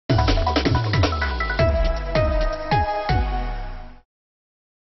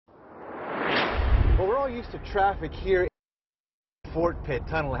burst of traffic here in Fort Pitt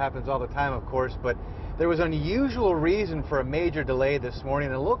Tunnel. It happens all the time, of course, but there was an unusual reason for a major delay this morning,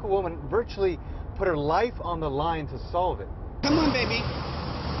 and a local woman virtually put her life on the line to solve it. Come on, baby.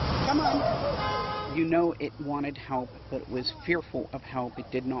 Come on. You know it wanted help, but it was fearful of help. It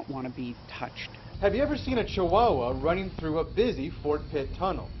did not want to be touched. Have you ever seen a Chihuahua running through a busy Fort Pitt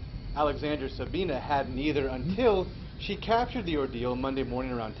tunnel? Alexandra Sabina hadn't either until she captured the ordeal Monday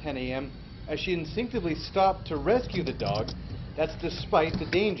morning around 10 a.m. as she instinctively stopped to rescue the dog. That's despite the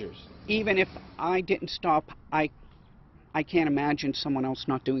dangers. Even if I didn't stop, I can't imagine someone else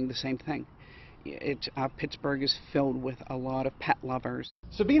not doing the same thing. Pittsburgh is filled with a lot of pet lovers.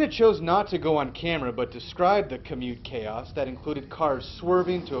 Sabina chose not to go on camera, but described the commute chaos that included cars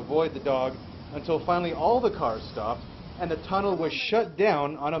swerving to avoid the dog until finally all the cars stopped and the tunnel was shut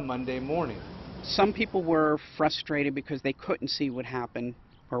down on a Monday morning. Some people were frustrated because they couldn't see what happened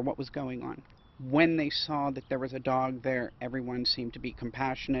or what was going on. When they saw that there was a dog there, everyone seemed to be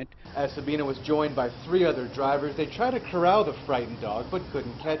compassionate. As Sabina was joined by 3 other drivers, they tried to corral the frightened dog but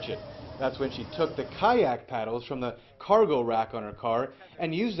couldn't catch it. That's when she took the kayak paddles from the cargo rack on her car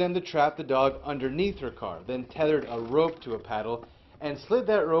and used them to trap the dog underneath her car, then tethered a rope to a paddle and slid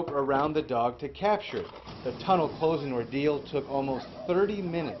that rope around the dog to capture it. The tunnel closing ordeal took almost 30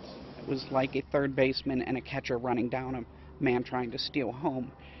 minutes. It was like a third baseman and a catcher running down a man trying to steal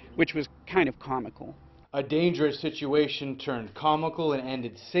home, which was kind of comical. A dangerous situation turned comical and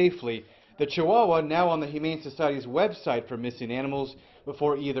ended safely. The Chihuahua now on the Humane Society's website for missing animals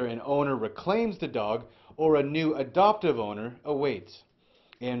before either an owner reclaims the dog or a new adoptive owner awaits.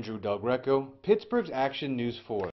 Andrew Del Greco, Pittsburgh's Action News 4.